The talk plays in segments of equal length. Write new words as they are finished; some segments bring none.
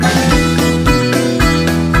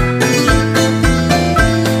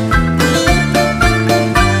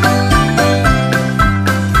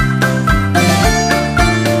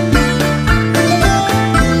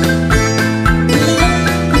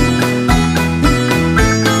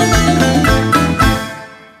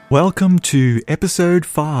Welcome to episode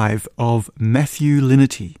 5 of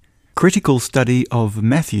Matthewlinity, critical study of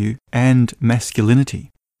Matthew and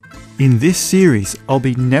masculinity. In this series, I'll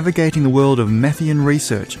be navigating the world of Matthean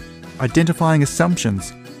research, identifying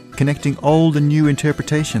assumptions, connecting old and new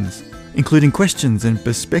interpretations, including questions and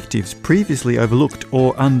perspectives previously overlooked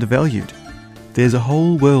or undervalued. There's a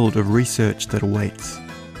whole world of research that awaits.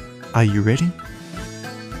 Are you ready?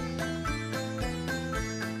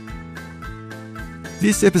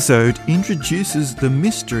 This episode introduces the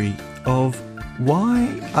mystery of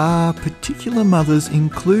why are particular mothers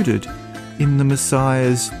included in the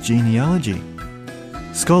Messiah's genealogy.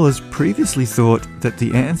 Scholars previously thought that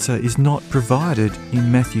the answer is not provided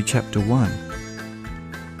in Matthew chapter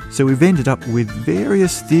 1. So we've ended up with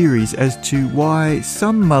various theories as to why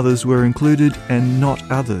some mothers were included and not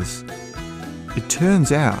others. It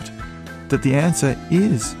turns out that the answer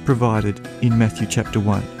is provided in Matthew chapter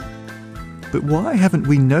 1. But why haven't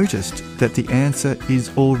we noticed that the answer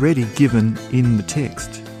is already given in the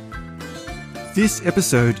text? This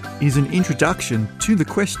episode is an introduction to the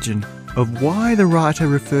question of why the writer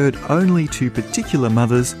referred only to particular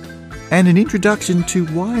mothers, and an introduction to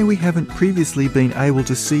why we haven't previously been able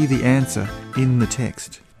to see the answer in the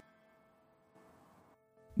text.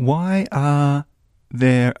 Why are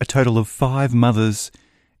there a total of 5 mothers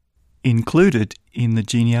included in the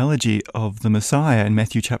genealogy of the Messiah in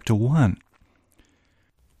Matthew chapter 1?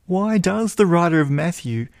 Why does the writer of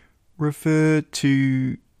Matthew refer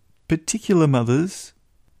to particular mothers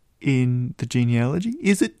in the genealogy?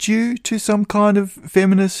 Is it due to some kind of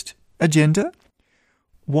feminist agenda?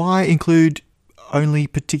 Why include only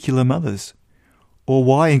particular mothers? Or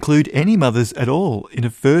why include any mothers at all in a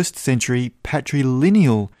first century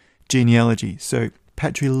patrilineal genealogy? So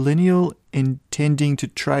patrilineal intending to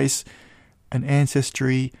trace an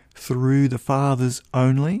ancestry through the fathers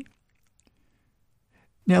only.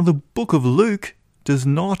 Now, the book of Luke does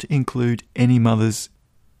not include any mothers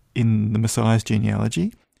in the Messiah's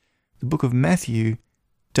genealogy. The book of Matthew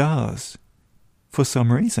does, for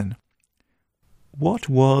some reason. What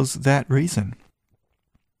was that reason?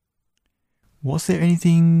 Was there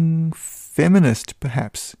anything feminist,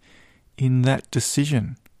 perhaps, in that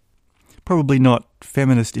decision? Probably not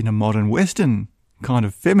feminist in a modern Western kind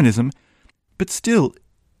of feminism, but still,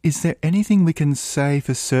 is there anything we can say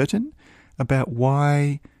for certain about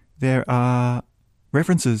why there are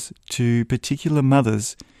references to particular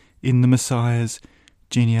mothers in the Messiah's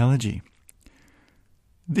genealogy?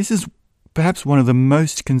 This is perhaps one of the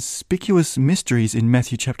most conspicuous mysteries in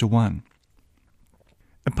Matthew chapter 1.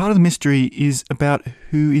 A part of the mystery is about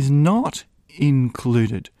who is not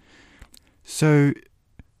included. So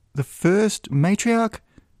the first matriarch,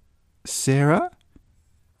 Sarah,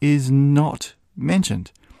 is not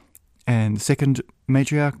mentioned. And the second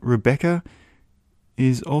matriarch, Rebecca,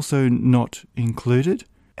 is also not included.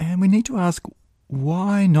 And we need to ask,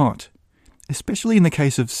 why not? Especially in the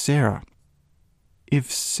case of Sarah.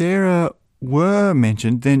 If Sarah were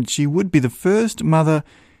mentioned, then she would be the first mother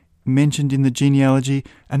mentioned in the genealogy,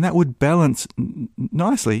 and that would balance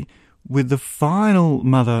nicely with the final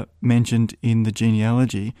mother mentioned in the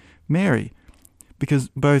genealogy, Mary, because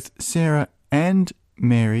both Sarah and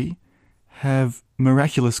Mary have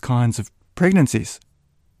miraculous kinds of pregnancies.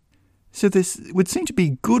 So there would seem to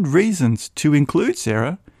be good reasons to include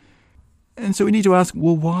Sarah, and so we need to ask,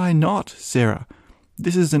 well, why not Sarah?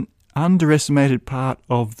 This is an underestimated part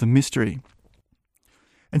of the mystery.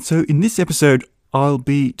 And so in this episode, I'll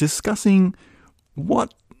be discussing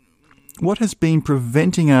what has been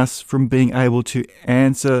preventing us from being able to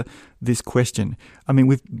answer this question. I mean,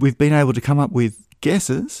 we've been able to come up with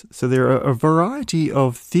guesses, so there are a variety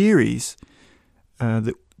of theories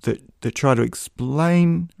that try to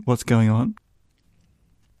explain what's going on.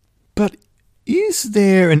 But is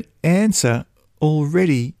there an answer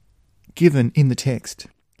already given in the text?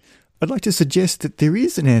 I'd like to suggest that there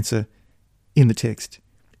is an answer in the text.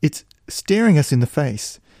 It's staring us in the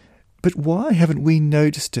face. But why haven't we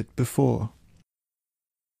noticed it before?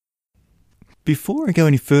 Before I go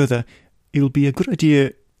any further, it'll be a good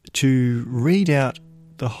idea to read out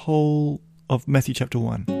the whole of Matthew chapter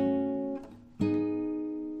 1.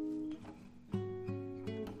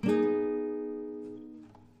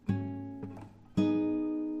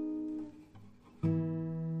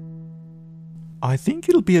 I think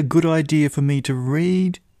it'll be a good idea for me to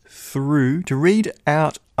read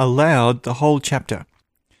out aloud the whole chapter.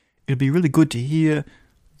 It'll be really good to hear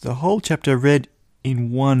the whole chapter read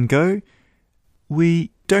in one go. We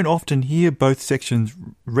don't often hear both sections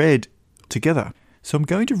read together. So I'm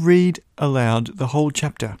going to read aloud the whole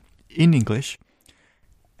chapter in English,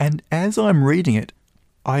 and as I'm reading it,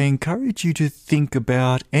 I encourage you to think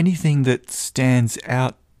about anything that stands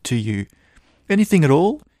out to you. Anything at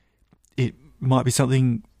all. It might be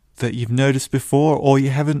something that you've noticed before or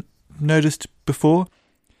you haven't noticed before.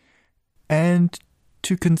 And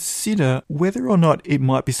to consider whether or not it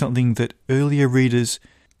might be something that earlier readers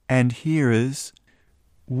and hearers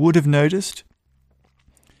would have noticed.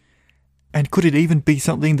 And could it even be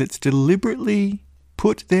something that's deliberately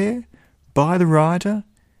put there by the writer,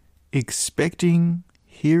 expecting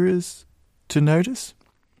hearers to notice?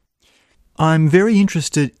 I'm very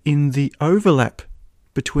interested in the overlap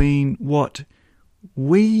between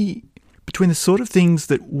between the sort of things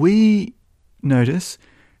that we notice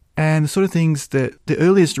and the sort of things that the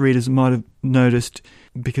earliest readers might have noticed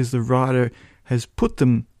because the writer has put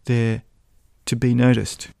them there to be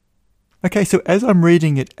noticed. Okay, so as I'm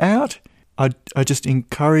reading it out, I just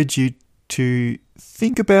encourage you to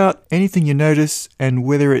think about anything you notice and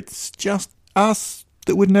whether it's just us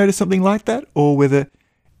that would notice something like that or whether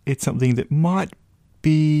it's something that might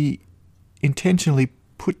be intentionally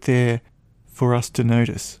put there for us to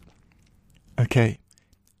notice. Okay,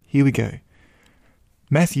 here we go.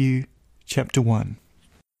 Matthew chapter 1.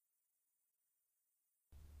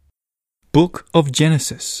 Book of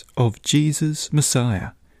Genesis of Jesus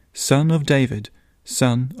Messiah, son of David,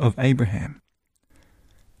 son of Abraham.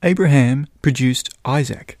 Abraham produced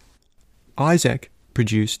Isaac. Isaac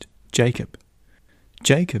produced Jacob.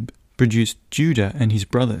 Jacob produced Judah and his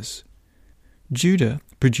brothers. Judah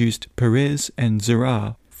produced Perez and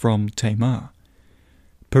Zerah from Tamar.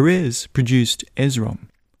 Perez produced Esrom.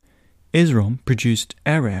 Esrom produced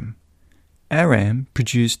Aram. Aram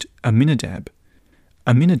produced Aminadab.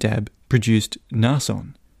 Aminadab produced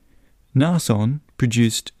Naasson. Naasson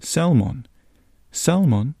produced Salmon.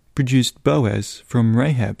 Salmon produced Boaz from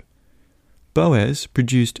Rahab. Boaz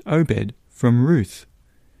produced Obed from Ruth.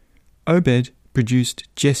 Obed produced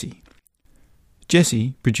Jesse.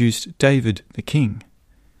 Jesse produced David the king.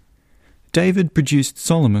 David produced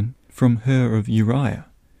Solomon from her of Uriah.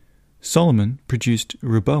 Solomon produced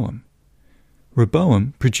Rehoboam.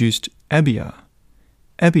 Rehoboam produced Abiah.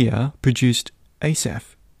 Abiah produced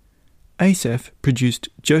Asaph. Asaph produced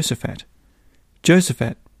Josaphat.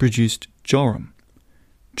 Josaphat produced Joram.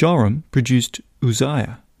 Joram produced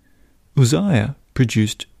Uzziah. Uzziah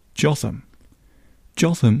produced Jotham.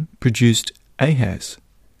 Jotham produced Ahaz.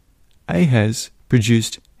 Ahaz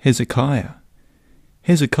produced Hezekiah.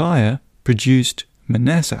 Hezekiah produced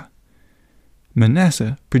Manasseh.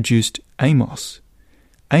 Manasseh produced Amos.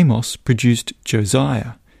 Amos produced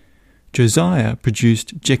Josiah. Josiah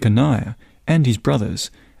produced Jeconiah and his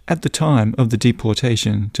brothers at the time of the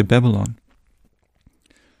deportation to Babylon.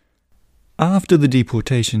 After the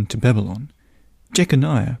deportation to Babylon,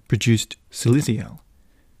 Jeconiah produced Shealtiel.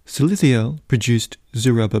 Shealtiel produced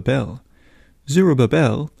Zerubbabel.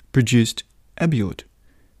 Zerubbabel produced Abiud.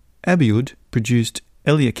 Abiud produced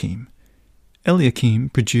Eliakim. Eliakim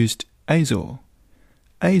produced Azor.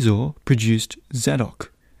 Azor produced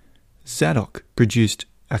Zadok. Zadok produced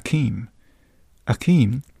Achim.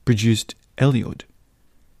 Achim produced Eliud.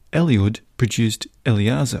 Eliud produced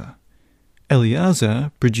Eleazar.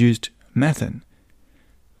 Eleazar produced Mathan.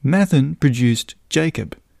 Mathan produced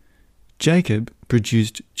Jacob. Jacob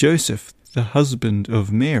produced Joseph, the husband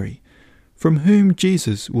of Mary, from whom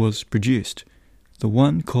Jesus was produced, the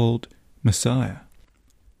one called Messiah.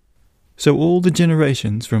 So all the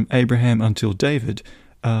generations from Abraham until David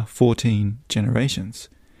are 14 generations,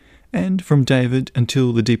 and from David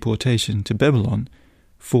until the deportation to Babylon,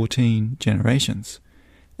 14 generations,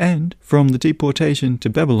 and from the deportation to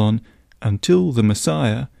Babylon until the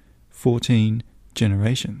Messiah, 14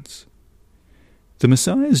 generations. The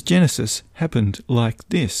Messiah's genesis happened like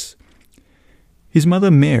this. His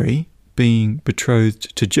mother Mary, being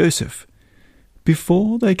betrothed to Joseph,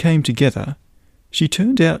 before they came together, she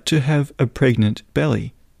turned out to have a pregnant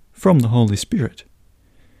belly from the Holy Spirit.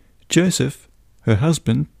 Joseph, her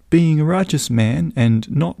husband, being a righteous man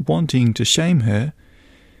and not wanting to shame her,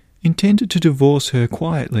 intended to divorce her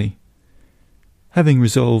quietly. Having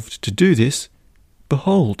resolved to do this,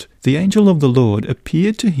 behold, the angel of the Lord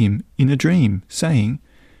appeared to him in a dream, saying,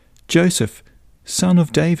 Joseph, son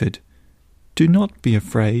of David, do not be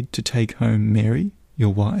afraid to take home Mary,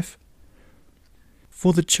 your wife,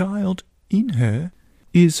 for the child in her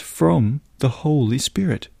is from the Holy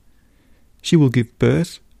Spirit. She will give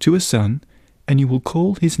birth to a son, and you will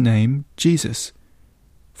call his name Jesus,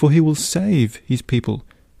 for he will save his people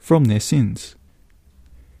from their sins.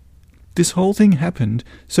 This whole thing happened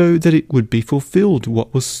so that it would be fulfilled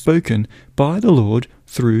what was spoken by the Lord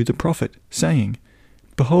through the prophet, saying,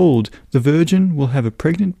 Behold, the virgin will have a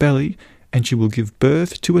pregnant belly, and she will give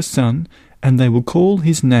birth to a son, and they will call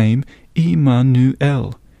his name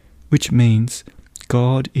Immanuel, which means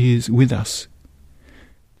God is with us.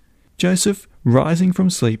 Joseph, rising from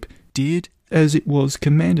sleep, did as it was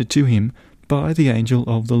commanded to him by the angel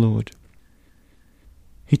of the Lord.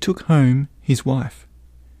 He took home his wife.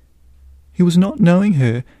 He was not knowing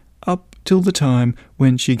her up till the time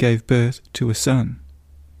when she gave birth to a son,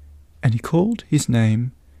 and he called his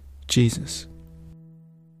name Jesus.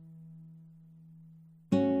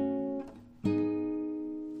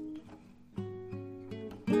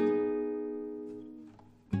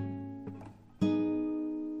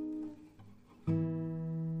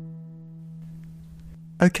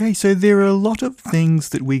 Okay, so there are a lot of things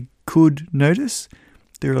that we could notice.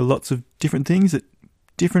 There are lots of different things that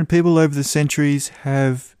different people over the centuries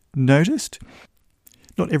have noticed.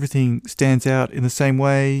 Not everything stands out in the same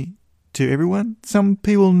way to everyone. Some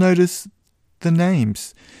people notice the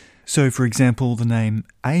names. So, for example, the name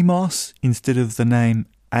Amos instead of the name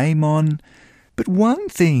Amon. But one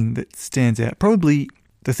thing that stands out, probably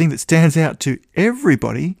the thing that stands out to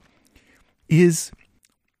everybody, is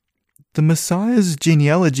the Messiah's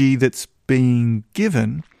genealogy that's being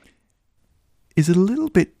given is a little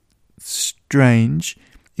bit strange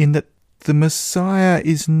in that the Messiah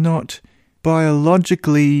is not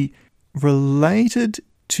biologically related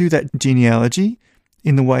to that genealogy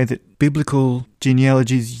in the way that biblical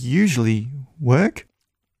genealogies usually work.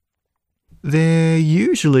 They're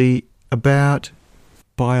usually about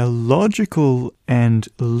biological and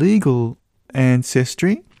legal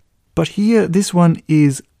ancestry, but here this one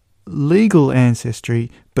is legal ancestry,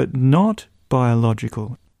 but not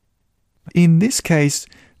biological. In this case,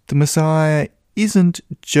 the Messiah isn't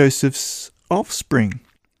Joseph's offspring.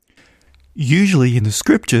 Usually in the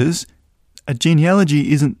scriptures, a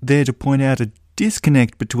genealogy isn't there to point out a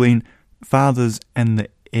disconnect between fathers and the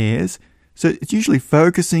heirs, so it's usually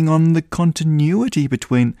focusing on the continuity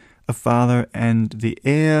between a father and the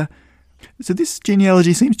heir. So this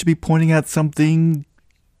genealogy seems to be pointing out something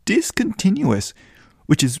discontinuous,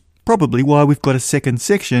 which is probably why we've got a second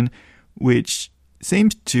section which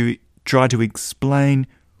seems to try to explain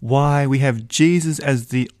why we have Jesus as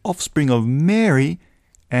the offspring of Mary,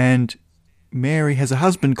 and Mary has a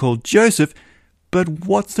husband called Joseph, but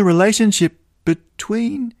what's the relationship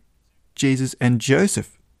between Jesus and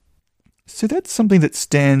Joseph? So that's something that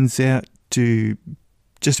stands out to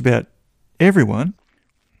just about everyone.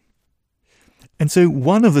 And so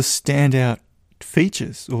one of the standout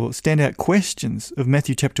features or standout questions of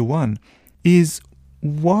Matthew chapter 1 is,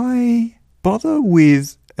 why bother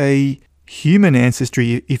with a human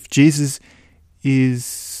ancestry if Jesus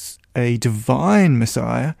is a divine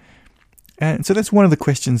Messiah? And so that's one of the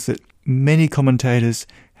questions that many commentators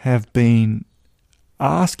have been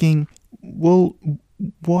asking. Well,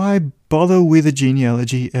 why bother with a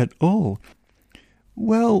genealogy at all?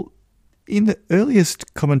 Well, in the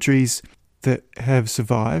earliest commentaries that have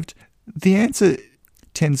survived, the answer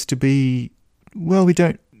tends to be, well, we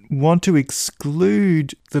don't want to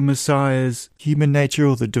exclude the Messiah's human nature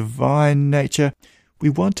or the divine nature. We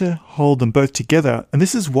want to hold them both together. And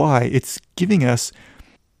this is why it's giving us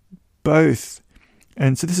both.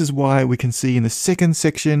 And so this is why we can see in the second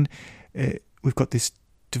section, we've got this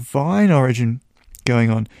divine origin going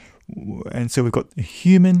on. And so we've got the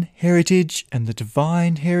human heritage and the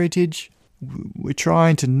divine heritage. We're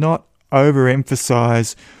trying to not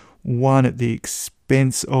overemphasize one at the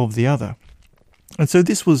expense of the other. And so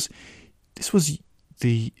this was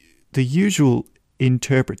the usual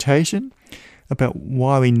interpretation about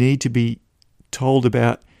why we need to be told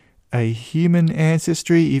about a human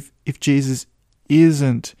ancestry if Jesus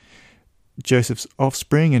isn't Joseph's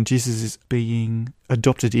offspring and Jesus is being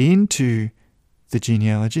adopted into the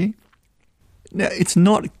genealogy. Now, it's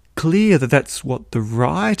not clear that that's what the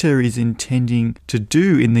writer is intending to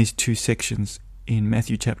do in these two sections in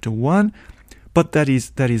Matthew chapter 1, but that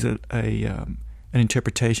is an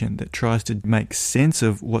interpretation that tries to make sense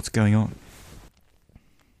of what's going on.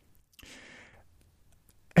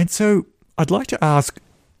 And so I'd like to ask,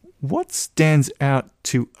 what stands out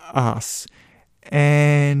to us?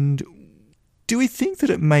 And do we think that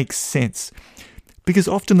it makes sense? Because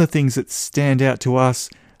often the things that stand out to us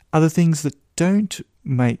are the things that don't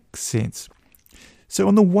make sense. So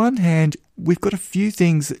on the one hand, we've got a few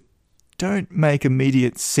things that don't make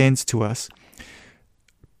immediate sense to us.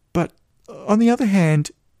 But on the other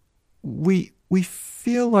hand, we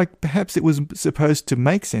feel like perhaps it was supposed to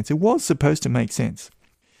make sense. It was supposed to make sense.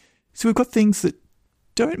 So we've got things that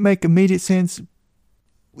don't make immediate sense.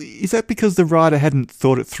 Is that because the writer hadn't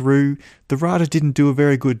thought it through? The writer didn't do a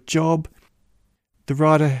very good job? The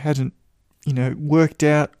writer hadn't, worked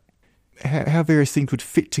out how various things would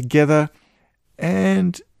fit together.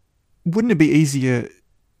 And wouldn't it be easier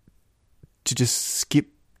to just skip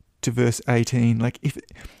to verse 18? Like, if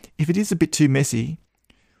it is a bit too messy,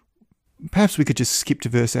 perhaps we could just skip to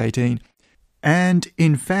verse 18. And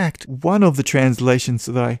in fact, one of the translations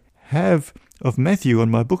that I have of Matthew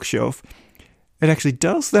on my bookshelf, it actually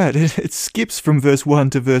does that. It skips from verse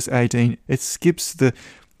 1 to verse 18. It skips the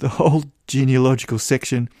whole genealogical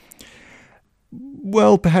section.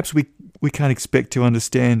 Well, perhaps we can't expect to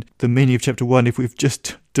understand the meaning of chapter 1 if we've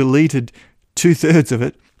just deleted 2/3 of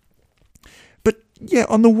it. But yeah,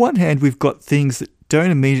 on the one hand, we've got things that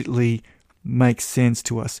don't immediately make sense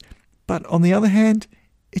to us. But on the other hand,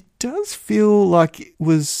 it does feel like it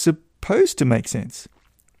was supposed to make sense.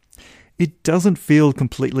 It doesn't feel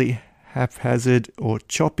completely haphazard or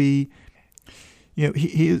choppy. You know,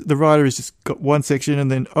 the writer has just got one section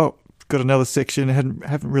and then got another section.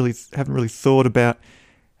 Haven't really thought about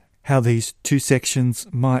how these two sections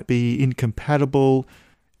might be incompatible.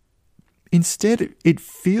 Instead, it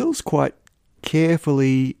feels quite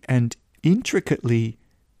carefully and intricately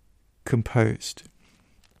composed.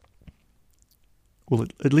 Well,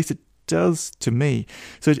 at least it does to me.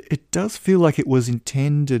 So it does feel like it was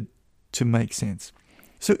intended to make sense.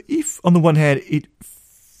 So if, on the one hand, it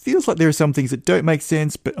feels like there are some things that don't make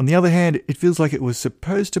sense, but on the other hand, it feels like it was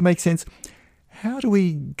supposed to make sense, how do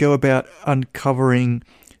we go about uncovering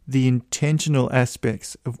the intentional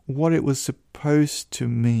aspects of what it was supposed to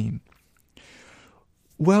mean?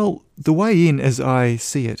 Well, the way in, as I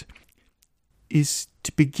see it, is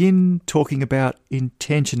to begin talking about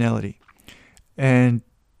intentionality and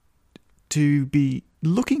to be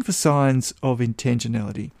looking for signs of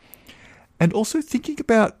intentionality and also thinking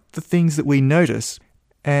about the things that we notice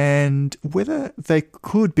and whether they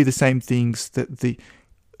could be the same things that the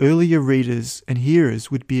earlier readers and hearers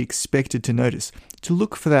would be expected to notice, to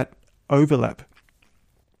look for that overlap.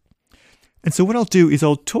 And so what I'll do is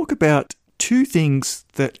I'll talk about two things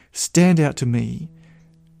that stand out to me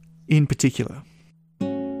in particular.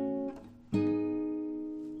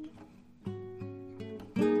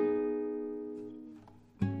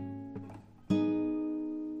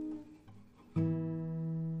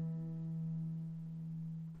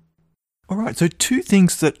 All right, so two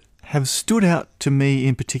things that have stood out to me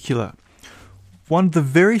in particular. One of the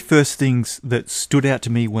very first things that stood out to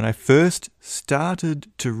me when I first started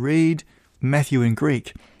to read Matthew in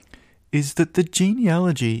Greek is that the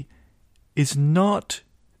genealogy is not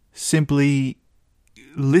simply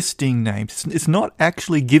listing names. It's not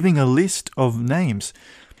actually giving a list of names,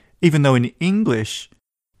 even though in English,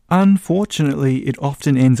 unfortunately, it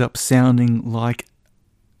often ends up sounding like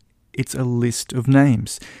it's a list of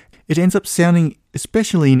names. It ends up sounding,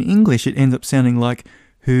 especially in English, it ends up sounding like,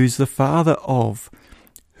 who's the father of?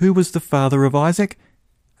 Who was the father of Isaac?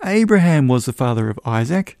 Abraham was the father of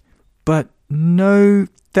Isaac. But no,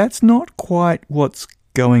 that's not quite what's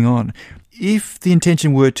going on. If the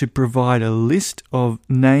intention were to provide a list of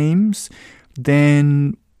names,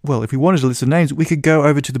 then, well, if we wanted a list of names, we could go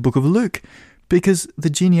over to the book of Luke, because the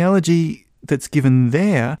genealogy that's given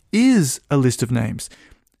there is a list of names.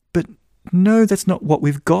 But no, that's not what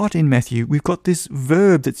we've got in Matthew. We've got this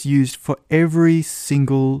verb that's used for every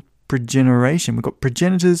single progeneration. We've got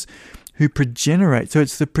progenitors who progenerate. So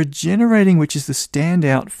it's the progenerating which is the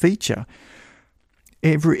standout feature.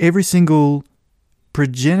 Every single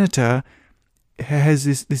progenitor has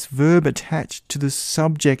this verb attached to the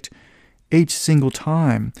subject each single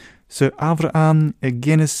time. So Avraham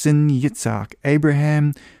egenesin Yitzhak.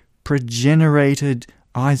 Abraham progenerated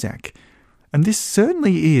Isaac. And this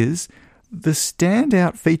certainly is the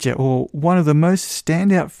standout feature, or one of the most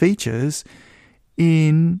standout features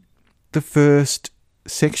in the first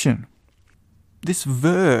section. This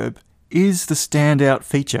verb is the standout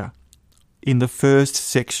feature in the first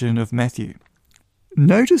section of Matthew.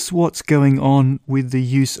 Notice what's going on with the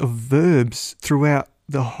use of verbs throughout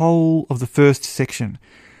the whole of the first section.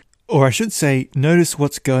 Or I should say, notice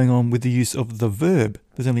what's going on with the use of the verb.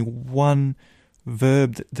 There's only one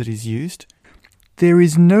verb that is used. There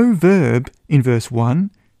is no verb in verse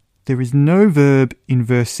 1, there is no verb in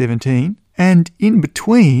verse 17, and in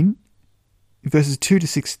between, verses 2 to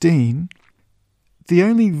 16, the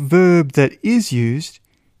only verb that is used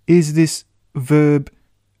is this verb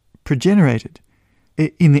progenerated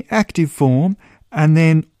in the active form, and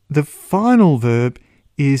then the final verb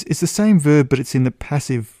is the same verb, but it's in the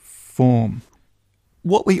passive form.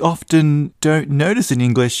 What we often don't notice in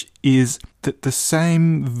English is that the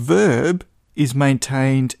same verb is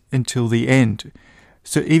maintained until the end.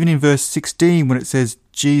 So even in verse 16, when it says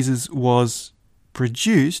Jesus was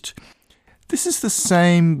produced, this is the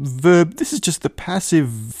same verb. This is just the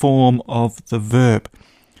passive form of the verb.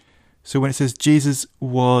 So when it says Jesus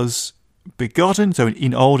was begotten, so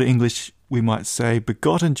in older English we might say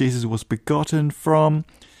begotten, Jesus was begotten from,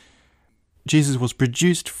 Jesus was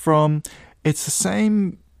produced from. It's the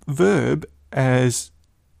same verb as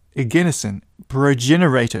egenesin,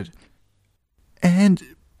 progenerated.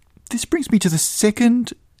 And this brings me to the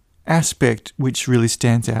second aspect which really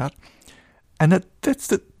stands out, and that's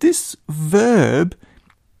that this verb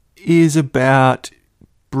is about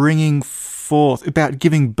bringing forth, about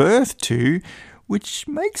giving birth to, which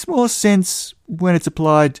makes more sense when it's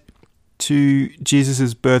applied to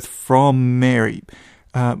Jesus' birth from Mary.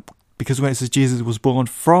 Because when it says Jesus was born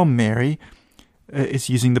from Mary, it's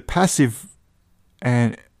using the passive,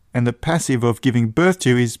 and the passive of giving birth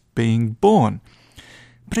to is being born.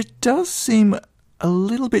 But it does seem a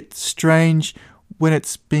little bit strange when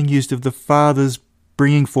it's being used of the fathers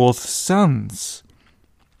bringing forth sons.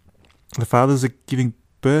 The fathers are giving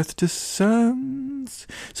birth to sons.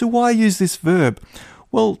 So why use this verb?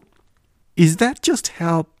 Well, is that just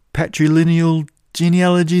how patrilineal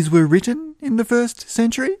genealogies were written in the first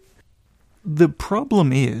century? The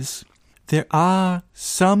problem is there are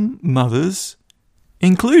some mothers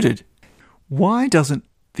included. Why doesn't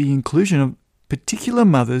the inclusion of particular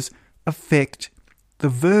mothers affect the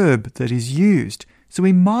verb that is used? So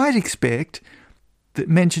we might expect that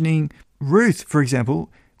mentioning Ruth, for example,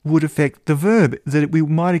 would affect the verb, that we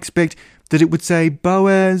might expect that it would say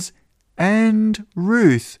Boaz and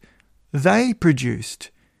Ruth, they produced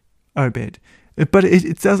Obed. But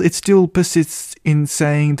it still persists in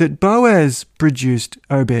saying that Boaz produced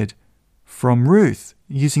Obed from Ruth,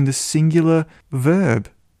 using the singular verb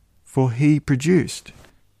for he produced.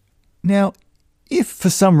 Now, if for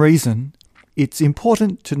some reason it's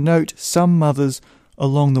important to note some mothers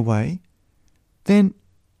along the way, then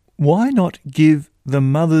why not give the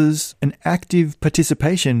mothers an active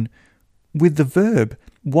participation with the verb?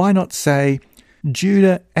 Why not say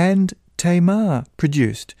Judah and Tamar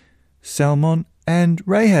produced, Salmon and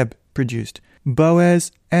Rahab produced,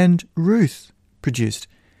 Boaz and Ruth produced,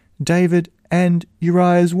 David and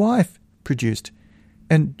Uriah's wife produced,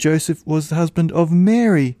 and Joseph was the husband of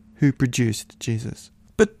Mary who produced Jesus.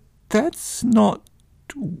 But that's not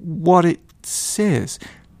what it says.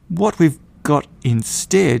 What we've got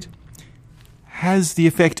instead has the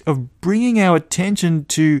effect of bringing our attention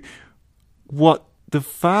to what the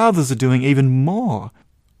fathers are doing even more.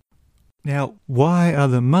 Now, why are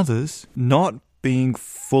the mothers not being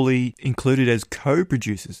fully included as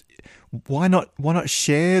co-producers? Why not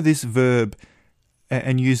share this verb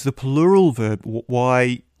and use the plural verb?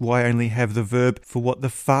 Why only have the verb for what the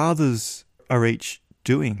fathers are each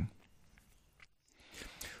doing?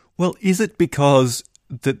 Well, is it because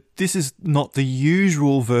that this is not the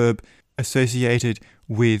usual verb associated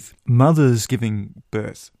with mothers giving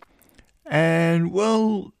birth? And,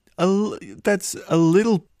 well, that's a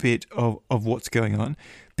little bit of what's going on,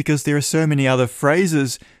 because there are so many other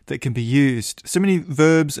phrases that can be used, so many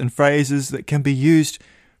verbs and phrases that can be used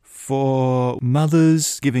for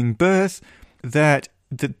mothers giving birth, that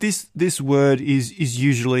this word is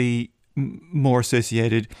usually more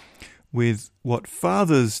associated with what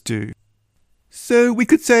fathers do. So we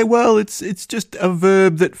could say, well, it's just a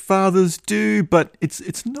verb that fathers do, but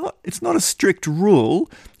it's not a strict rule.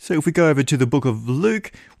 So if we go over to the book of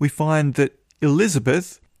Luke, we find that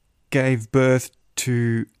Elizabeth gave birth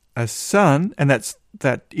to a son, and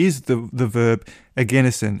that is the verb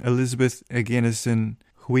egenesin, Elizabeth egenesin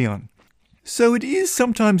huion. So it is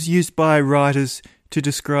sometimes used by writers to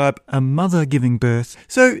describe a mother giving birth.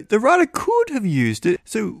 So the writer could have used it.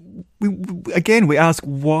 So we ask,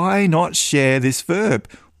 why not share this verb?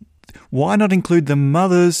 Why not include the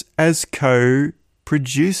mothers as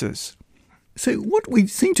co-producers? So what we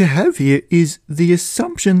seem to have here is the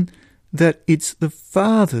assumption that it's the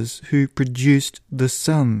fathers who produced the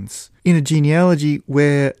sons in a genealogy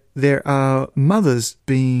where there are mothers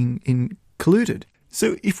being included.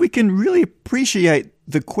 So if we can really appreciate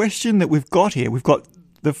the question that we've got here, we've got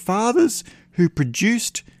the fathers who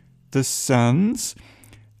produced the sons,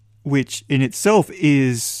 which in itself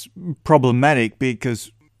is problematic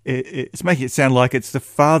because it's making it sound like it's the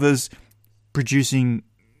fathers producing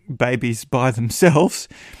babies by themselves.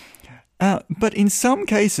 But in some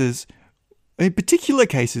cases, in particular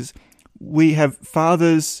cases, we have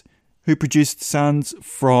fathers who produced sons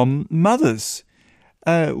from mothers.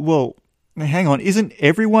 Well, hang on, isn't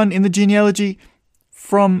everyone in the genealogy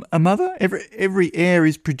from a mother? Every heir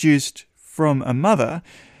is produced from a mother.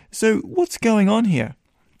 So what's going on here?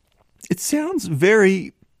 It sounds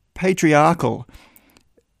very patriarchal.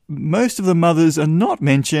 Most of the mothers are not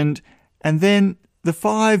mentioned, And then the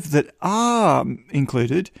 5 that are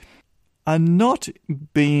included are not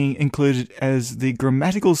being included as the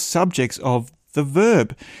grammatical subjects of the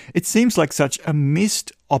verb. It seems like such a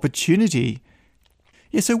missed opportunity.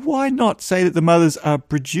 Yeah, so why not say that the mothers are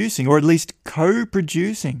producing, or at least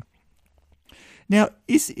co-producing? Now,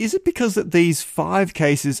 is it because that these 5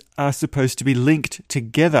 cases are supposed to be linked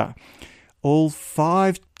together? All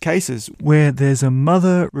 5 cases where there's a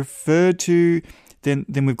mother referred to, then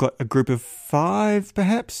we've got a group of 5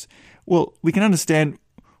 perhaps? Well, we can understand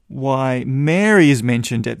why Mary is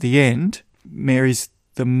mentioned at the end. Mary's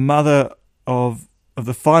the mother of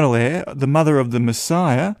the final heir, the mother of the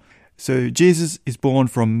Messiah. So Jesus is born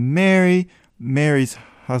from Mary. Mary's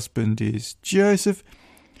husband is Joseph.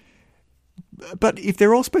 But if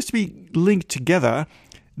they're all supposed to be linked together,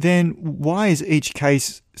 then why is each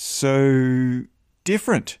case so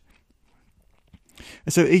different?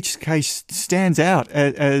 So each case stands out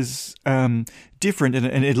as different,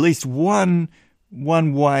 and at least one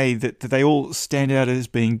way that they all stand out as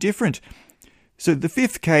being different. So the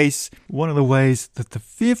 5th case, one of the ways that the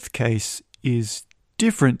 5th case is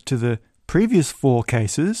different to the previous 4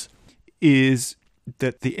 cases is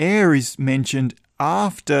that the heir is mentioned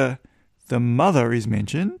after the mother is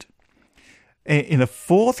mentioned. In the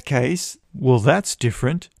 4th case, well, that's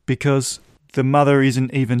different because the mother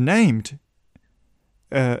isn't even named.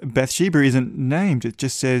 Bathsheba isn't named. It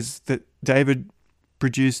just says that David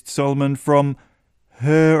produced Solomon from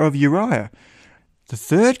her of Uriah. The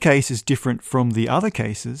 3rd case is different from the other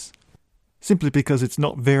cases simply because it's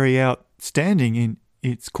not very outstanding.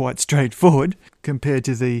 It's quite straightforward compared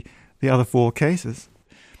to the other 4 cases.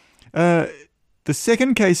 The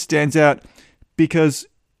 2nd case stands out because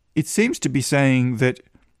it seems to be saying that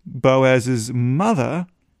Boaz's mother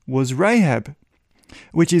was Rahab,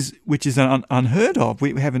 which is unheard of.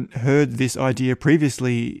 We haven't heard this idea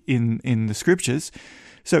previously in the scriptures.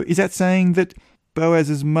 So is that saying that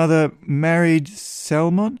Boaz's mother married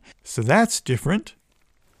Salmon? So that's different.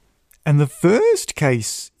 And the first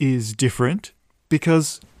case is different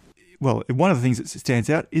because, well, one of the things that stands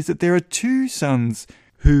out is that there are 2 sons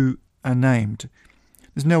who are named.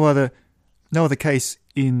 There's no other case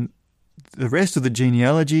in the rest of the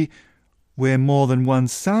genealogy where more than one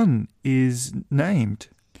son is named.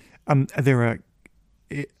 There are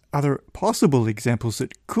other possible examples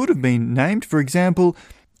that could have been named. For example,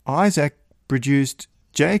 Isaac produced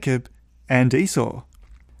Jacob and Esau.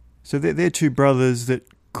 So they're 2 brothers that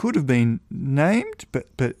could have been named, but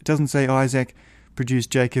it doesn't say Isaac produced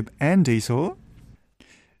Jacob and Esau.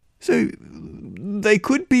 So they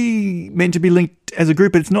could be meant to be linked as a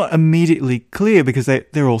group, but it's not immediately clear because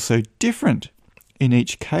they're all so different in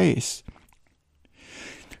each case.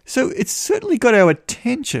 So it's certainly got our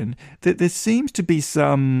attention that there seems to be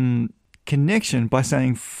some connection by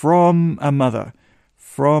saying from a mother,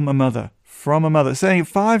 from a mother, from a mother, saying it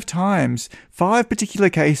 5 times, 5 particular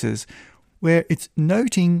cases where it's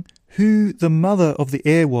noting who the mother of the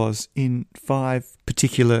heir was in 5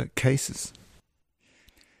 particular cases.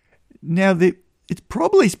 Now, it's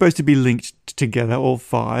probably supposed to be linked together, all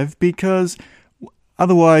 5, because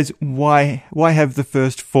otherwise, why have the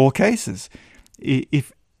first 4 cases?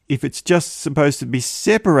 If it's just supposed to be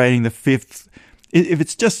separating the 5th, if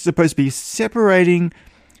it's just supposed to be separating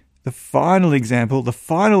the final example, the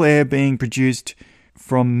final heir being produced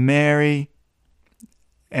from Mary,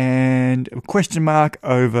 and a question mark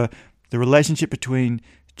over the relationship between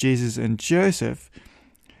Jesus and Joseph,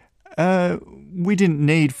 we didn't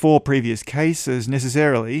need 4 previous cases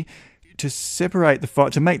necessarily to separate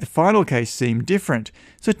to make the final case seem different.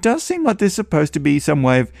 So it does seem like there's supposed to be some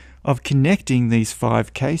way of connecting these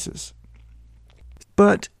 5 cases.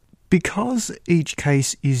 But because each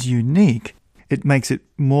case is unique, it makes it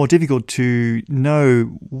more difficult to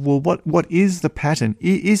know, well, what is the pattern?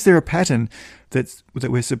 Is there a pattern that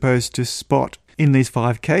we're supposed to spot in these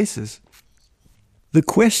 5 cases? The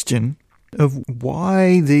question of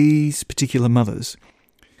why these particular mothers,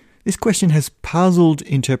 this question has puzzled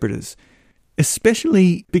interpreters,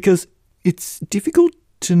 especially because it's difficult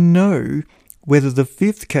to know whether the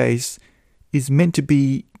 5th case is meant to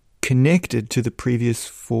be connected to the previous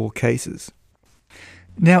 4 cases.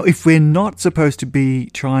 Now, if we're not supposed to be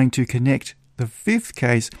trying to connect the 5th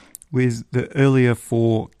case with the earlier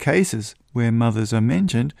 4 cases where mothers are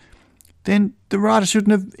mentioned, then the writer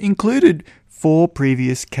shouldn't have included 4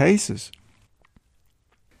 previous cases.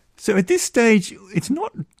 So at this stage, it's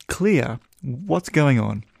not clear what's going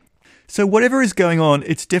on. So whatever is going on,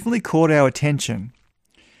 it's definitely caught our attention.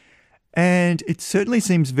 And it certainly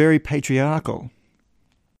seems very patriarchal.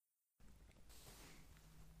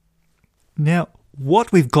 Now,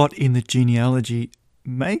 what we've got in the genealogy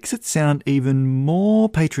makes it sound even more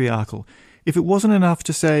patriarchal. If it wasn't enough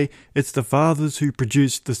to say it's the fathers who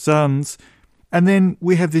produced the sons, and then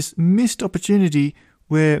we have this missed opportunity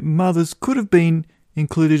where mothers could have been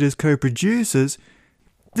included as co-producers,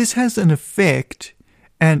 this has an effect.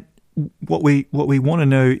 And what we want to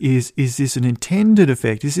know is this an intended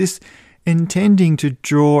effect? Is this intending to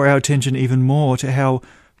draw our attention even more to how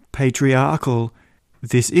patriarchal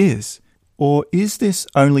this is? Or is this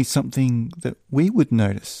only something that we would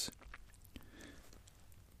notice?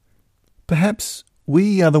 Perhaps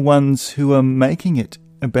we are the ones who are making it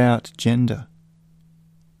about gender.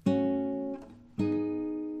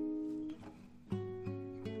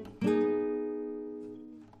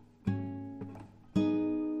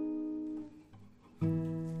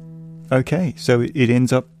 Okay, so it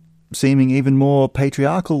ends up seeming even more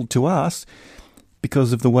patriarchal to us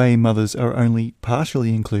because of the way mothers are only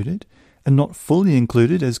partially included and not fully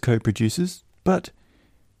included as co-producers. But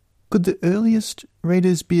could the earliest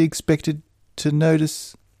readers be expected to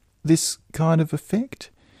notice this kind of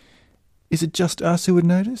effect? Is it just us who would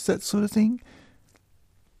notice that sort of thing?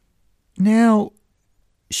 Now,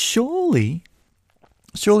 surely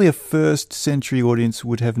a first century audience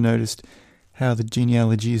would have noticed how the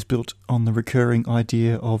genealogy is built on the recurring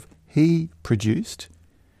idea of he produced,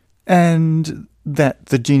 and that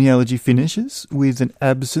the genealogy finishes with an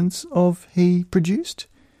absence of he produced,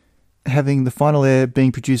 having the final heir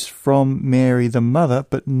being produced from Mary the mother,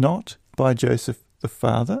 but not by Joseph the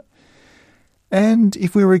father. And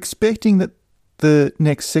if we were expecting that the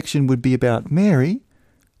next section would be about Mary,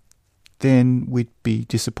 then we'd be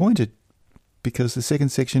disappointed, because the second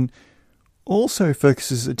section also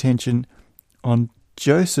focuses attention on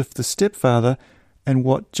Joseph the stepfather and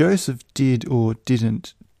what Joseph did or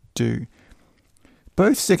didn't do.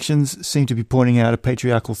 Both sections seem to be pointing out a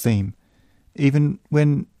patriarchal theme, even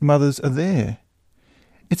when mothers are there.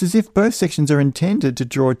 It's as if both sections are intended to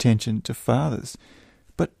draw attention to fathers.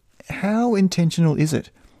 But how intentional is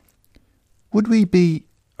it? Would we be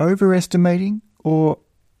overestimating or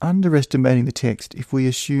underestimating the text if we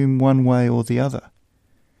assume one way or the other?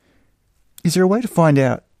 Is there a way to find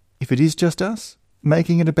out if it is just us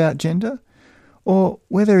making it about gender, or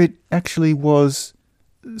whether it actually was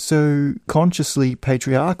so consciously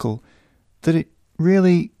patriarchal that it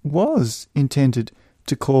really was intended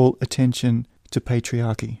to call attention to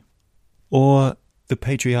patriarchy, or the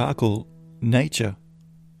patriarchal nature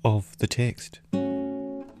of the text?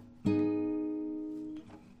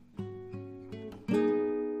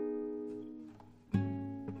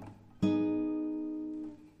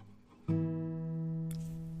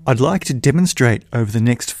 I'd like to demonstrate over the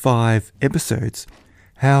next 5 episodes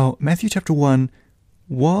how Matthew chapter 1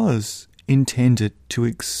 was intended to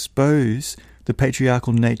expose the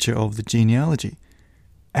patriarchal nature of the genealogy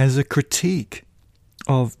as a critique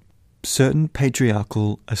of certain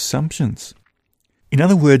patriarchal assumptions. In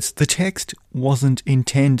other words, the text wasn't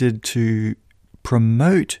intended to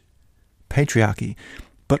promote patriarchy,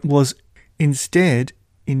 but was instead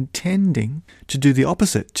intending to do the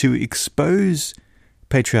opposite, to expose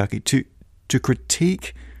patriarchy, to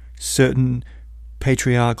critique certain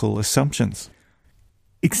patriarchal assumptions.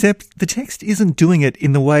 Except the text isn't doing it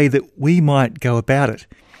in the way that we might go about it,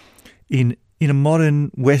 in a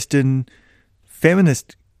modern, Western,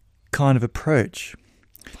 feminist kind of approach.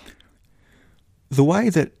 The way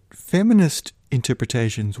that feminist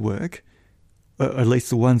interpretations work, at least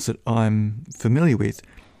the ones that I'm familiar with,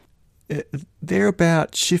 they're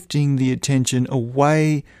about shifting the attention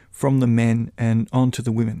away from the men and onto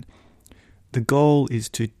the women. The goal is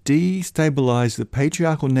to destabilize the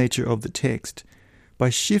patriarchal nature of the text by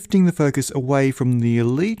shifting the focus away from the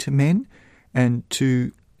elite men and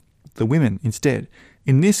to the women instead.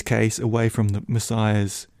 In this case, away from the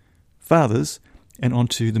Messiah's fathers and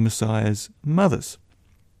onto the Messiah's mothers.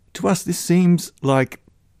 To us, this seems like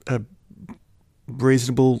a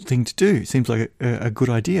reasonable thing to do. It seems like a good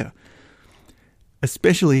idea,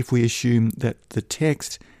 especially if we assume that the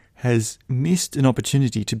text has missed an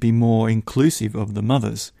opportunity to be more inclusive of the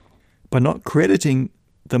mothers by not crediting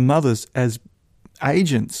the mothers as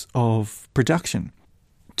agents of production.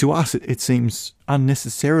 To us, it seems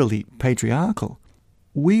unnecessarily patriarchal.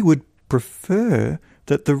 We would prefer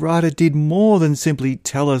that the writer did more than simply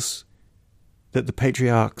tell us that the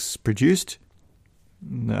patriarchs produced.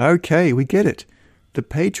 Okay, we get it. The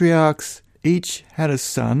patriarchs each had a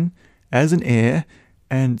son as an heir,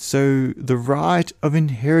 and so the right of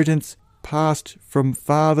inheritance passed from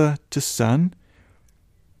father to son.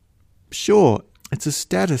 Sure, it's a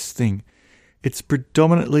status thing. It's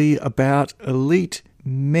predominantly about elite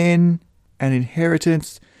men and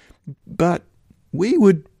inheritance, but we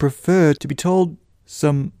would prefer to be told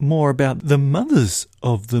some more about the mothers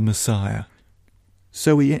of the Messiah.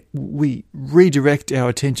 So we redirect our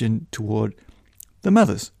attention toward the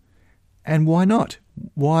mothers. And why not?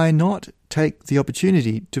 Why not take the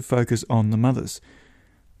opportunity to focus on the mothers?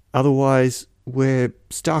 Otherwise, we're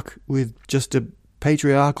stuck with just a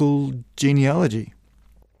patriarchal genealogy.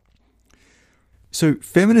 So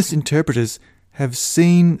feminist interpreters have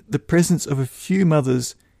seen the presence of a few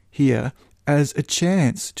mothers here as a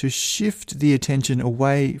chance to shift the attention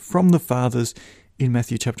away from the fathers in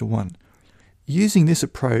Matthew chapter 1. Using this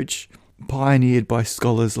approach, pioneered by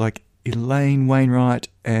scholars like Elaine Wainwright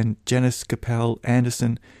and Janice Capel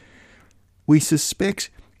Anderson, we suspect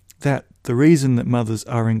that the reason that mothers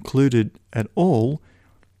are included at all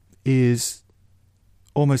is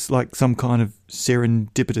almost like some kind of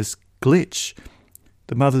serendipitous glitch.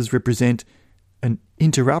 The mothers represent an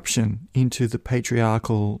interruption into the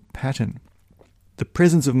patriarchal pattern. The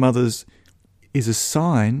presence of mothers is a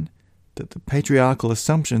sign that the patriarchal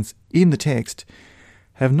assumptions in the text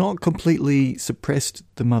have not completely suppressed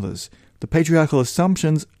the mothers. The patriarchal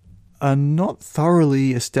assumptions are not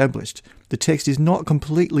thoroughly established. The text is not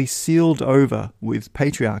completely sealed over with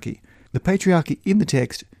patriarchy. The patriarchy in the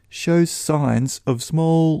text shows signs of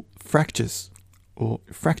small fractures or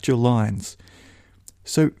fracture lines.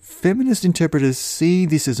 So feminist interpreters see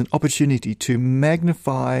this as an opportunity to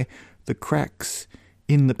magnify the cracks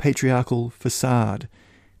in the patriarchal facade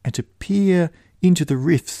and to peer into the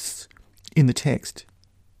rifts in the text.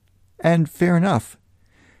 And fair enough.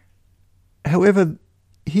 However,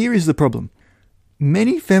 here is the problem.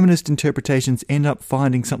 Many feminist interpretations end up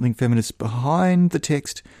finding something feminist behind the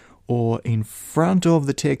text or in front of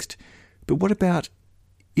the text. But what about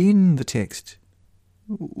in the text?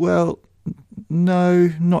 Well,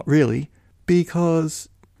 no, not really, because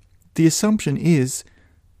the assumption is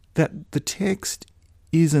that the text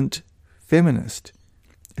isn't feminist.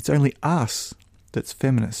 It's only us that's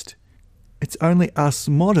feminist. It's only us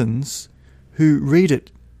moderns who read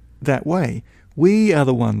it that way. We are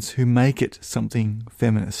the ones who make it something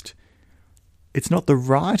feminist. It's not the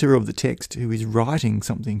writer of the text who is writing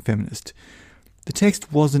something feminist. The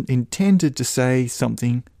text wasn't intended to say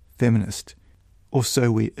something feminist, or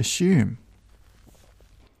so we assume.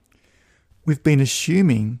 We've been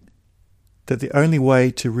assuming that the only way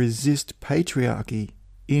to resist patriarchy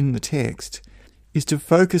in the text is to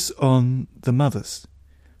focus on the mothers.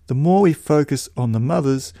 The more we focus on the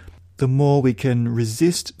mothers, the more we can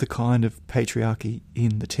resist the kind of patriarchy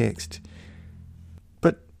in the text.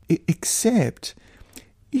 But except,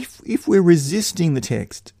 if we're resisting the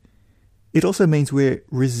text, it also means we're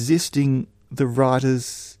resisting the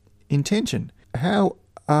writer's intention. How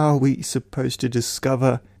are we supposed to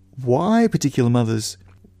discover why particular mothers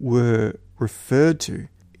were referred to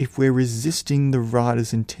if we're resisting the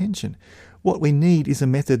writer's intention? What we need is a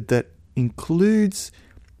method that includes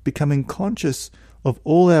becoming conscious of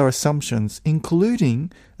all our assumptions,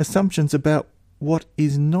 including assumptions about what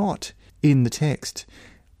is not in the text.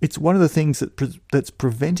 It's one of the things that's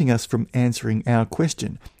preventing us from answering our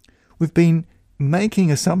question. We've been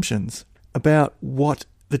making assumptions about what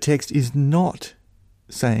the text is not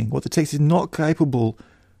saying, what the text is not capable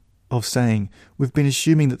of saying. We've been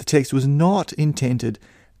assuming that the text was not intended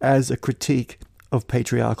as a critique of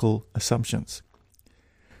patriarchal assumptions.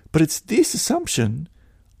 But it's this assumption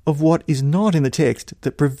of what is not in the text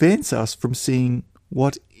that prevents us from seeing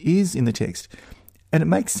what is in the text. And it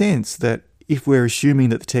makes sense that if we're assuming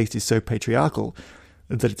that the text is so patriarchal,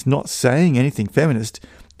 that it's not saying anything feminist,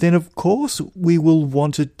 then of course we will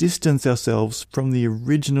want to distance ourselves from the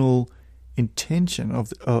original intention of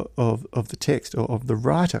the text or of the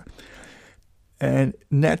writer. And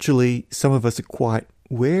naturally, some of us are quite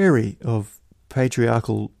wary of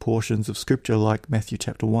patriarchal portions of scripture like Matthew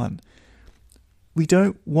chapter 1. We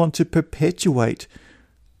don't want to perpetuate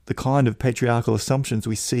the kind of patriarchal assumptions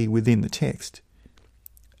we see within the text.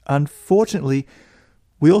 Unfortunately,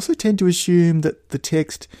 we also tend to assume that the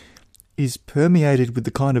text is permeated with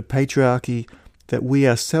the kind of patriarchy that we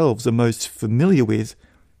ourselves are most familiar with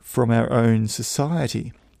from our own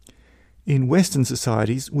society. In Western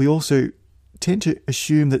societies, we also tend to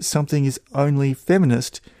assume that something is only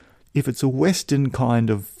feminist if it's a Western kind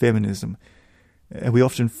of feminism. And we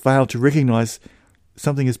often fail to recognize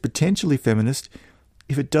something as potentially feminist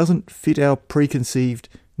if it doesn't fit our preconceived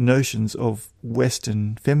notions of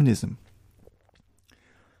Western feminism.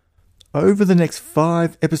 Over the next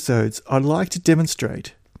 5 episodes, I'd like to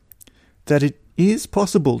demonstrate that it is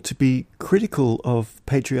possible to be critical of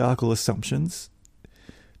patriarchal assumptions,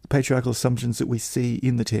 the patriarchal assumptions that we see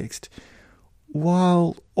in the text,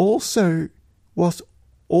 whilst also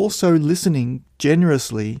listening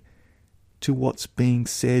generously to what's being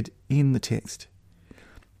said in the text.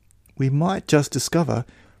 We might just discover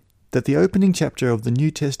that the opening chapter of the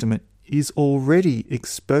New Testament is already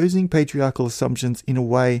exposing patriarchal assumptions in a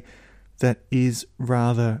way that is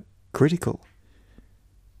rather critical.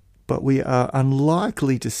 But we are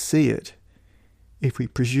unlikely to see it if we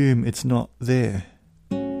presume it's not there.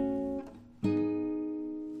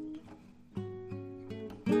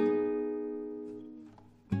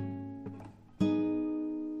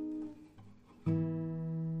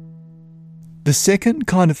 The second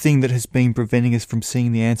kind of thing that has been preventing us from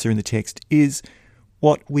seeing the answer in the text is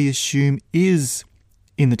what we assume is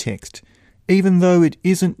in the text, even though it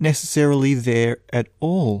isn't necessarily there at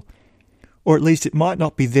all. Or at least it might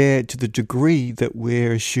not be there to the degree that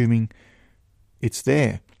we're assuming it's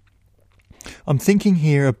there. I'm thinking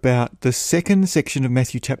here about the second section of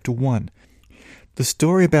Matthew chapter 1, the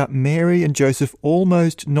story about Mary and Joseph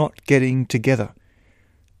almost not getting together.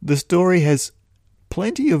 The story has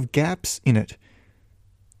plenty of gaps in it,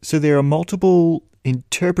 so there are multiple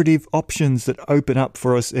interpretive options that open up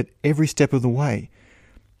for us at every step of the way.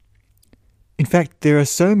 In fact, there are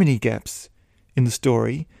so many gaps in the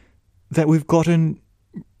story that we've gotten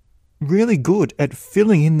really good at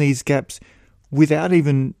filling in these gaps without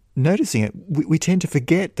even noticing it. We tend to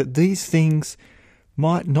forget that these things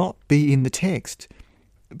might not be in the text.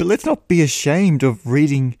 But let's not be ashamed of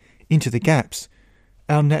reading into the gaps.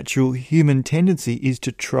 Our natural human tendency is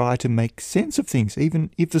to try to make sense of things,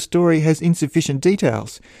 even if the story has insufficient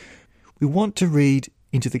details. We want to read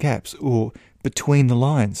into the gaps or between the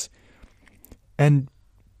lines. And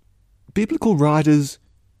biblical writers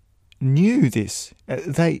knew this.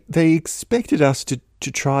 They expected us to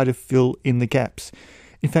try to fill in the gaps.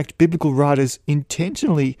 In fact, biblical writers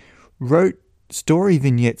intentionally wrote story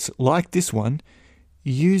vignettes like this one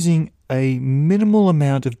using a minimal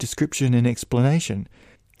amount of description and explanation.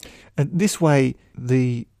 And this way,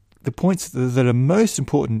 the points that are most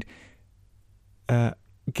important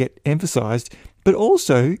get emphasized, but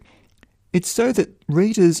also it's so that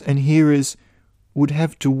readers and hearers would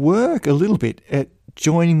have to work a little bit at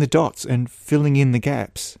joining the dots and filling in the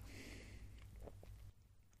gaps.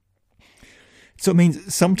 So it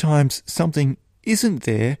means sometimes something isn't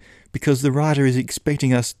there because the writer is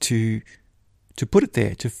expecting us to put it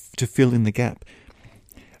there, to fill in the gap.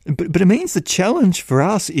 But it means the challenge for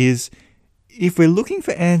us is, if we're looking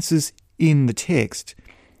for answers in the text,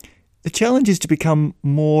 the challenge is to become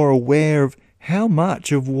more aware of how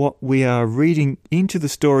much of what we are reading into the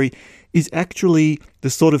story is actually the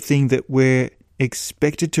sort of thing that we're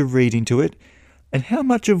expected to read into it, and how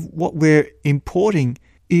much of what we're importing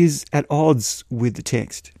is at odds with the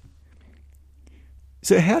text.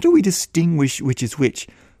 So how do we distinguish which is which?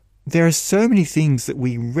 There are so many things that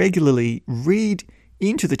we regularly read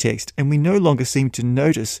into the text, and we no longer seem to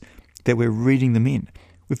notice that we're reading them in.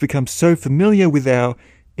 We've become so familiar with our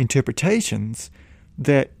interpretations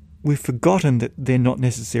that we've forgotten that they're not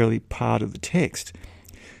necessarily part of the text.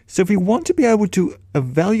 So if we want to be able to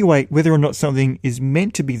evaluate whether or not something is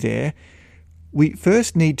meant to be there, we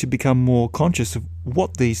first need to become more conscious of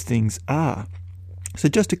what these things are. So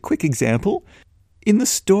just a quick example. In the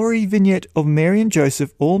story vignette of Mary and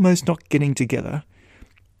Joseph almost not getting together,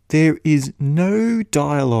 there is no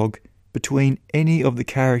dialogue between any of the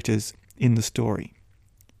characters in the story.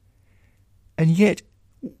 And yet,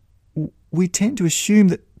 we tend to assume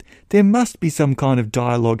that there must be some kind of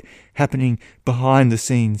dialogue happening behind the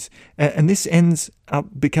scenes. And this ends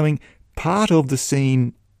up becoming part of the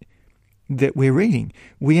scene that we're reading.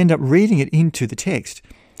 We end up reading it into the text,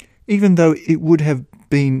 even though it would have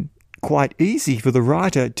been quite easy for the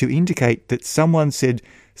writer to indicate that someone said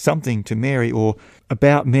something to Mary or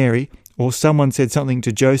about Mary, or someone said something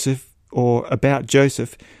to Joseph or about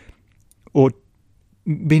Joseph, or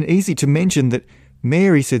been easy to mention that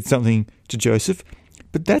Mary said something to Joseph,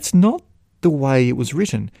 but that's not the way it was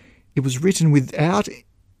written. It was written without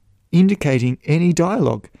indicating any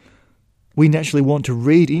dialogue. We naturally want to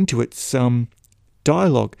read into it some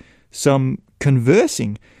dialogue, some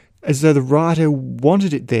conversing, as though the writer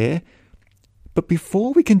wanted it there. But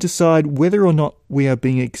before we can decide whether or not we are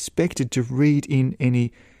being expected to read in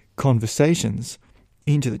any conversations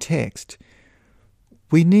into the text,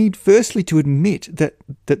 we need firstly to admit that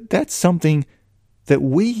that's something that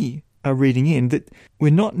we are reading in, that we're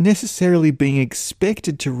not necessarily being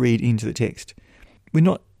expected to read into the text.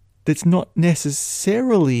 That's not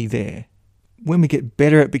necessarily there. When we get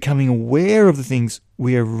better at becoming aware of the things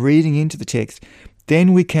we are reading into the text,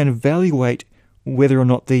 then we can evaluate whether or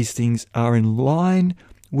not these things are in line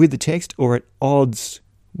with the text or at odds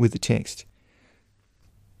with the text.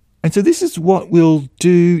 And so this is what we'll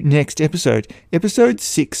do next episode. Episode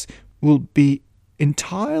 6 will be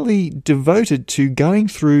entirely devoted to going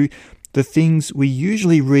through the things we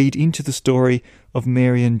usually read into the story of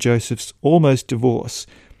Mary and Joseph's almost divorce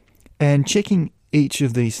and checking each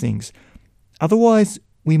of these things. Otherwise,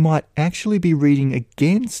 we might actually be reading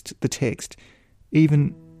against the text, even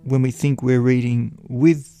when we think we're reading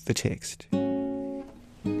with the text.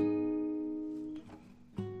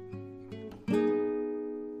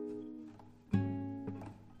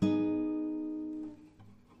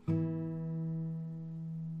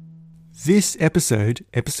 This episode,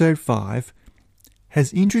 episode 5,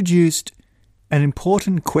 has introduced an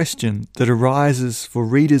important question that arises for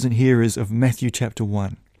readers and hearers of Matthew chapter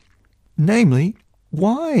 1. Namely,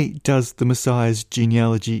 why does the Messiah's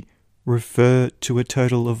genealogy refer to a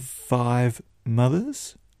total of 5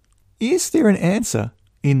 mothers? Is there an answer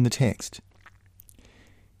in the text?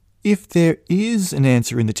 If there is an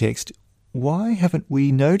answer in the text, why haven't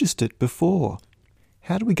we noticed it before?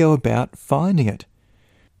 How do we go about finding it?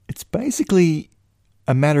 It's basically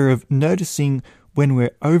a matter of noticing when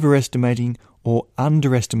we're overestimating or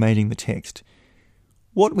underestimating the text.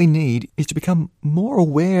 What we need is to become more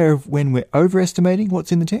aware of when we're overestimating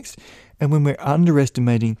what's in the text and when we're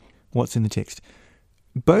underestimating what's in the text.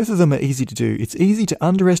 Both of them are easy to do. It's easy to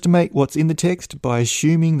underestimate what's in the text by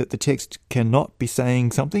assuming that the text cannot be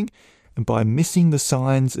saying something and by missing the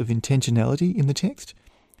signs of intentionality in the text.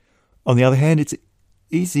 On the other hand, it's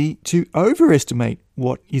easy to overestimate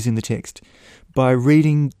what is in the text by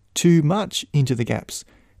reading too much into the gaps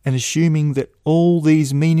and assuming that all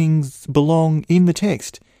these meanings belong in the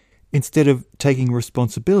text instead of taking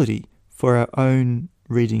responsibility for our own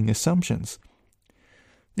reading assumptions.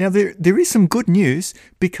 Now, there is some good news,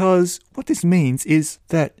 because what this means is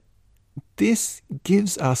that this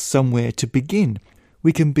gives us somewhere to begin.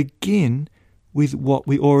 We can begin with what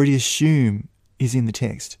we already assume is in the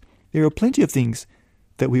text. There are plenty of things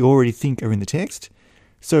that we already think are in the text,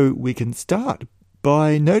 so we can start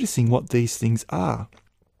by noticing what these things are.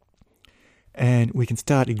 And we can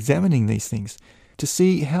start examining these things to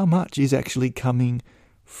see how much is actually coming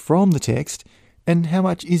from the text and how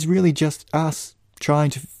much is really just us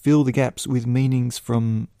trying to fill the gaps with meanings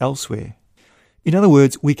from elsewhere. In other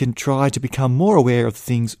words, we can try to become more aware of the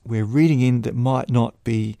things we're reading in that might not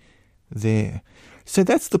be there. So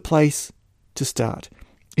that's the place to start.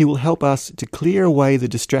 It will help us to clear away the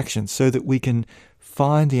distractions so that we can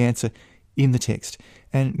find the answer in the text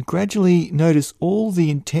and gradually notice all the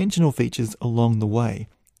intentional features along the way.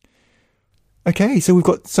 Okay, so we've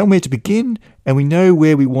got somewhere to begin and we know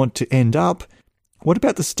where we want to end up. What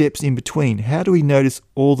about the steps in between? How do we notice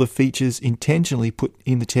all the features intentionally put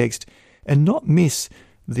in the text and not miss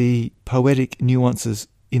the poetic nuances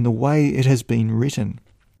in the way it has been written?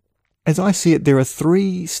 As I see it, there are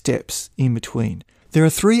 3 steps in between. There are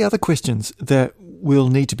 3 other questions that will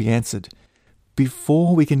need to be answered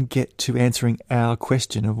before we can get to answering our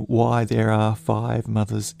question of why there are 5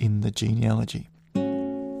 mothers in the genealogy.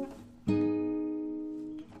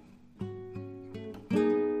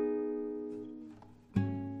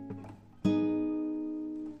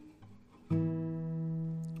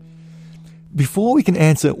 Before we can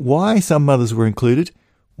answer why some mothers were included,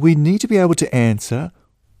 we need to be able to answer,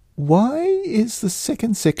 why is the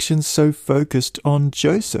second section so focused on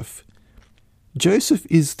Joseph? Joseph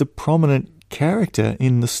is the prominent character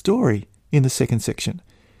in the story in the second section.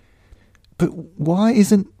 But why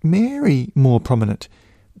isn't Mary more prominent?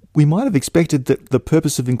 We might have expected that the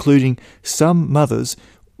purpose of including some mothers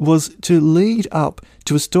was to lead up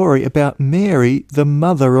to a story about Mary, the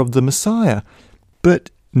mother of the Messiah.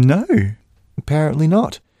 But no, apparently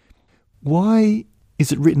not. Why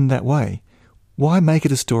is it written that way? Why make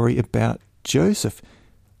it a story about Joseph?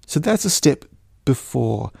 So that's a step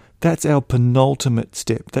before. That's our penultimate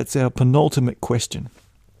step. That's our penultimate question.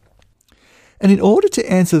 And in order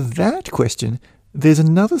to answer that question, there's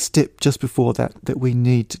another step just before that we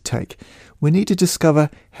need to take. We need to discover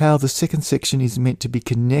how the second section is meant to be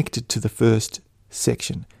connected to the first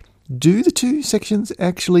section. Do the 2 sections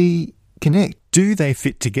actually connect? Do they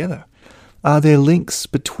fit together? Are there links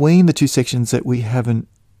between the 2 sections that we haven't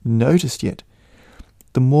noticed yet?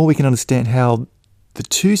 The more we can understand how the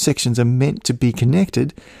 2 sections are meant to be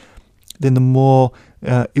connected, then the more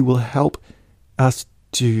it will help us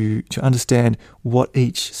to understand what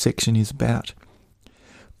each section is about.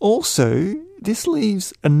 Also, this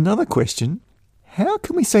leaves another question. How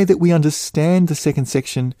can we say that we understand the second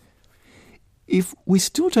section if we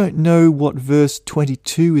still don't know what verse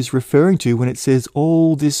 22 is referring to when it says,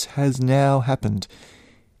 all this has now happened?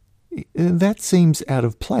 That seems out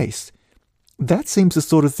of place. That seems the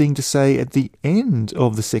sort of thing to say at the end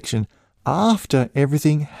of the section, after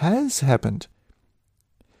everything has happened.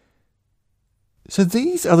 So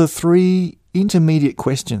these are the 3 intermediate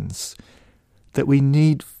questions that we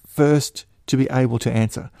need first to be able to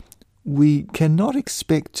answer. We cannot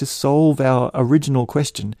expect to solve our original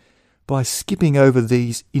question by skipping over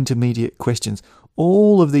these intermediate questions.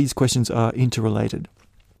 All of these questions are interrelated.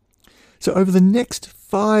 So over the next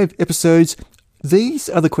 5 episodes, these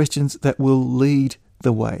are the questions that will lead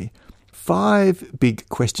the way. 5 big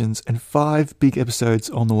questions and 5 big episodes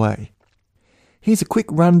on the way. Here's a quick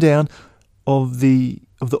rundown of the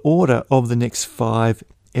order of the next 5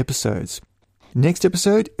 episodes. Next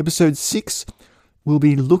episode, episode 6, we'll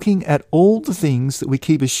be looking at all the things that we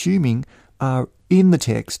keep assuming are in the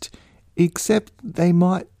text, except they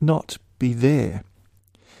might not be there.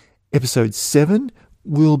 Episode 7,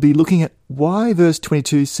 we'll be looking at why verse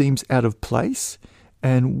 22 seems out of place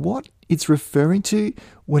and what it's referring to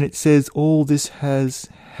when it says all this has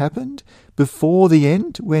happened before the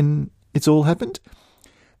end, when it's all happened.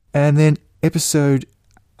 And then episode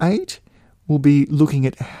 8, we'll be looking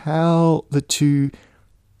at how the 2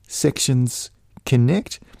 sections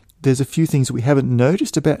connect. There's a few things we haven't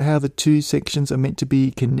noticed about how the 2 sections are meant to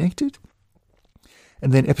be connected.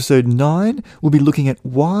 And then episode 9, we'll be looking at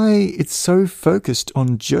why it's so focused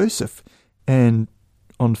on Joseph and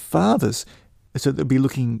on fathers. So they'll be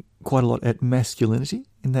looking quite a lot at masculinity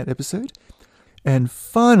in that episode. And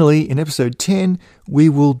finally, in episode 10, we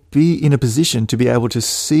will be in a position to be able to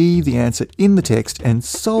see the answer in the text and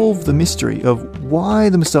solve the mystery of why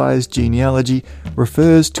the Messiah's genealogy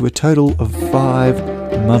refers to a total of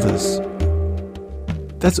 5 mothers.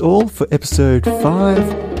 That's all for episode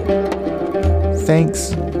 5.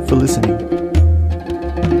 Thanks for listening.